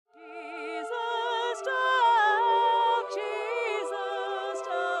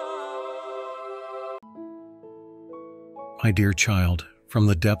My dear child, from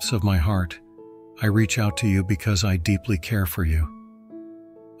the depths of my heart, I reach out to you because I deeply care for you.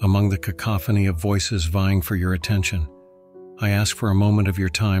 Among the cacophony of voices vying for your attention, I ask for a moment of your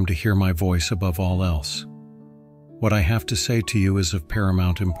time to hear my voice above all else. What I have to say to you is of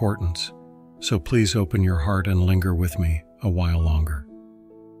paramount importance, so please open your heart and linger with me a while longer.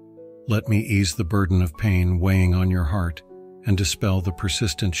 Let me ease the burden of pain weighing on your heart and dispel the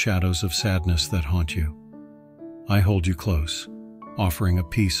persistent shadows of sadness that haunt you. I hold you close, offering a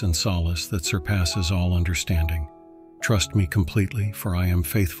peace and solace that surpasses all understanding. Trust me completely, for I am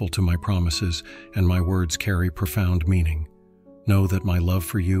faithful to my promises, and my words carry profound meaning. Know that my love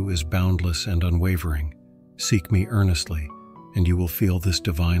for you is boundless and unwavering. Seek me earnestly, and you will feel this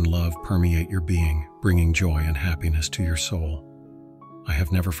divine love permeate your being, bringing joy and happiness to your soul. I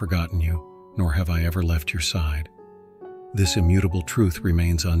have never forgotten you, nor have I ever left your side. This immutable truth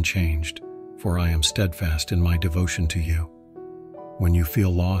remains unchanged, for I am steadfast in my devotion to you. When you feel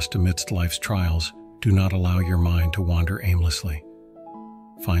lost amidst life's trials, do not allow your mind to wander aimlessly.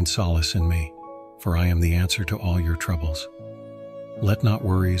 Find solace in me, for I am the answer to all your troubles. Let not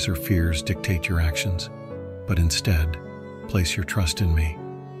worries or fears dictate your actions, but instead, place your trust in me.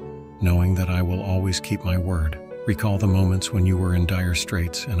 Knowing that I will always keep my word, recall the moments when you were in dire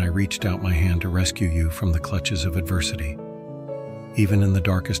straits and I reached out my hand to rescue you from the clutches of adversity. Even in the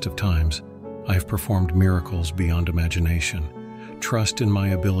darkest of times, I have performed miracles beyond imagination. Trust in my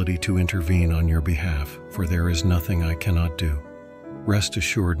ability to intervene on your behalf, for there is nothing I cannot do. Rest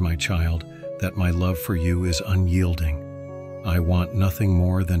assured, my child, that my love for you is unyielding. I want nothing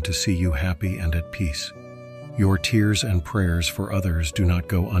more than to see you happy and at peace. Your tears and prayers for others do not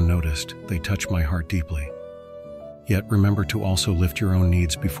go unnoticed. They touch my heart deeply. Yet remember to also lift your own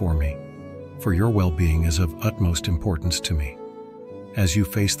needs before me, for your well-being is of utmost importance to me. As you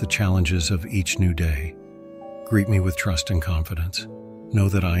face the challenges of each new day, greet me with trust and confidence. Know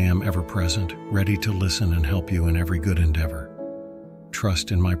that I am ever present, ready to listen and help you in every good endeavor.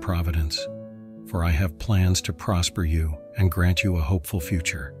 Trust in my providence, for I have plans to prosper you and grant you a hopeful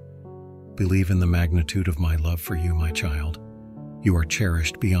future. Believe in the magnitude of my love for you, my child. You are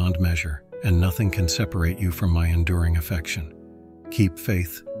cherished beyond measure, and nothing can separate you from my enduring affection. Keep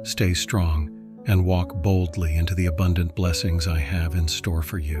faith, stay strong, and walk boldly into the abundant blessings I have in store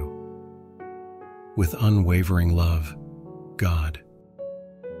for you. With unwavering love, God.